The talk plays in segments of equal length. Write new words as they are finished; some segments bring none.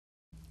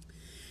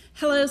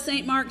Hello,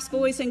 St. Mark's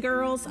boys and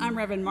girls. I'm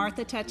Reverend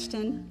Martha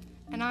Touchton.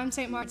 And I'm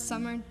St. Mark's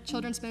Summer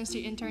Children's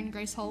Ministry intern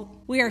Grace Holt.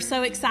 We are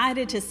so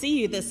excited to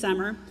see you this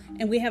summer,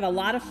 and we have a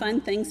lot of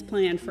fun things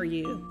planned for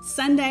you.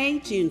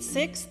 Sunday, June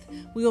 6th,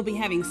 we will be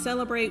having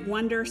Celebrate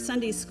Wonder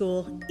Sunday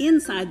School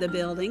inside the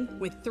building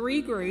with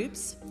 3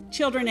 groups.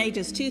 Children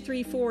ages 2,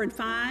 3, 4, and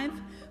 5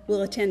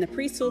 will attend the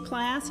preschool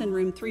class in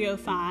room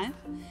 305.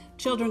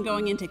 Children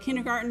going into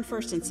kindergarten,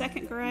 1st and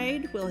 2nd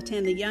grade will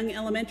attend the young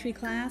elementary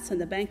class in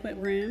the banquet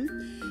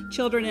room.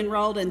 Children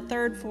enrolled in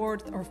 3rd,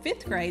 4th, or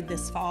 5th grade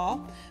this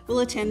fall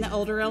will attend the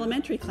older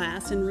elementary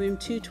class in room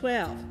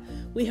 212.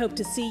 We hope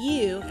to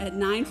see you at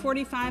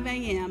 9:45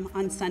 a.m.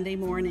 on Sunday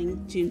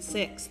morning, June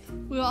 6th.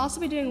 We will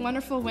also be doing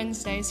Wonderful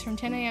Wednesdays from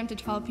 10 a.m. to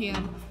 12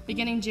 p.m.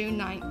 beginning June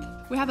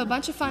 9th. We have a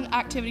bunch of fun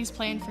activities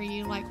planned for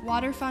you, like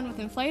water fun with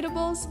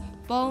inflatables,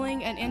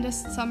 bowling, an end of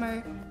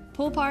summer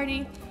pool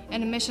party,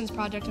 and a missions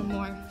project and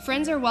more.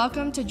 Friends are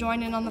welcome to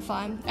join in on the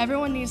fun.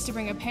 Everyone needs to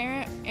bring a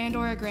parent and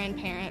or a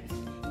grandparent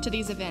to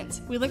these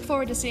events. We look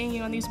forward to seeing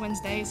you on these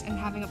Wednesdays and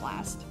having a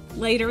blast.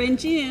 Later in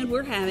June,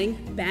 we're having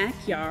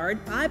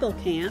Backyard Bible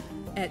Camp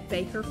at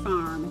Baker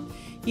Farm.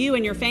 You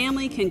and your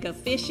family can go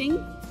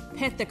fishing,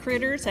 pet the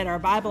critters at our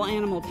Bible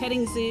Animal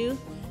Petting Zoo,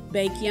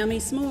 bake yummy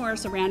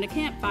s'mores around a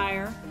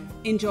campfire,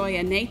 enjoy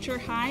a nature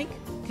hike,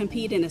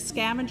 compete in a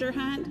scavenger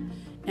hunt,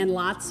 and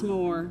lots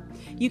more.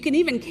 You can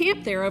even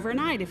camp there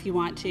overnight if you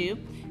want to,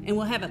 and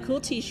we'll have a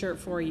cool t-shirt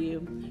for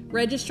you.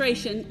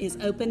 Registration is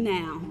open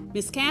now.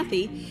 Miss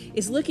Kathy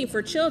is looking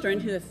for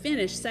children who have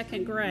finished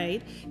 2nd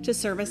grade to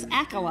serve as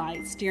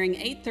acolytes during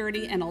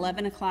 8:30 and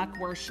 11 o'clock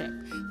worship.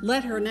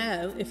 Let her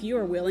know if you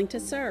are willing to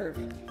serve.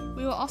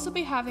 We will also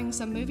be having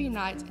some movie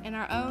nights and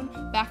our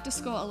own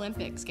back-to-school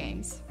Olympics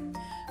games.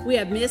 We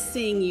have missed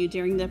seeing you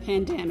during the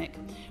pandemic.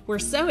 We're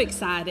so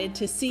excited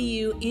to see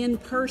you in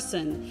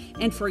person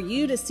and for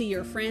you to see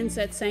your friends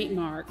at St.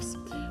 Mark's.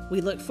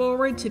 We look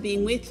forward to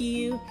being with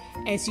you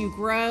as you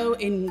grow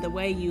in the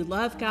way you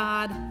love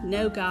God,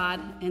 know God,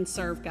 and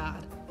serve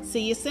God.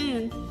 See you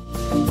soon.